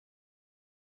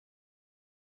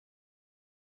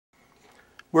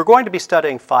We're going to be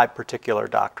studying 5 particular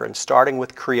doctrines, starting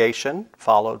with creation,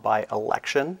 followed by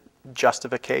election,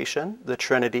 justification, the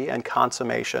Trinity, and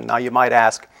consummation. Now you might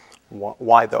ask,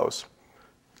 why those?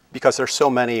 Because there's so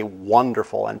many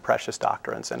wonderful and precious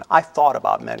doctrines, and I thought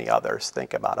about many others.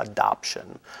 Think about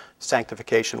adoption,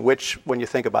 sanctification, which, when you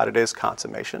think about it, is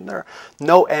consummation. There are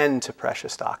no end to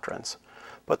precious doctrines.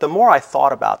 But the more I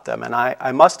thought about them, and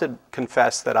I must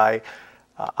confess that I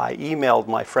emailed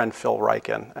my friend Phil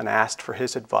Ryken and asked for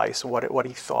his advice, what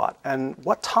he thought. And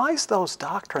what ties those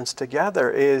doctrines together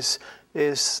is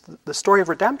the story of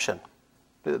redemption.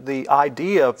 The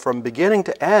idea from beginning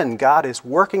to end, God is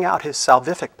working out his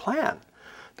salvific plan.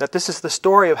 That this is the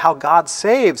story of how God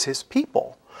saves his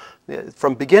people.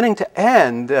 From beginning to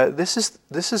end, this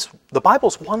is the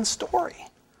Bible's one story.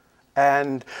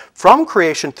 And from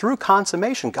creation through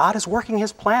consummation, God is working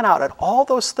his plan out. And all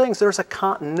those things, there's a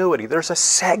continuity, there's a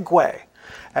segue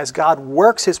as God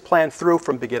works his plan through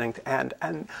from beginning to end.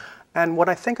 And when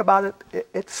I think about it,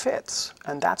 it fits.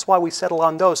 And that's why we settle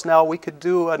on those. Now, we could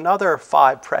do another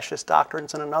 5 precious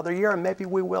doctrines in another year, and maybe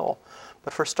we will.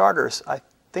 But for starters, I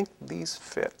think these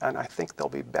fit, and I think they'll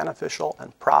be beneficial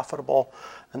and profitable,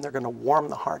 and they're going to warm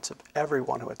the hearts of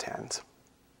everyone who attends.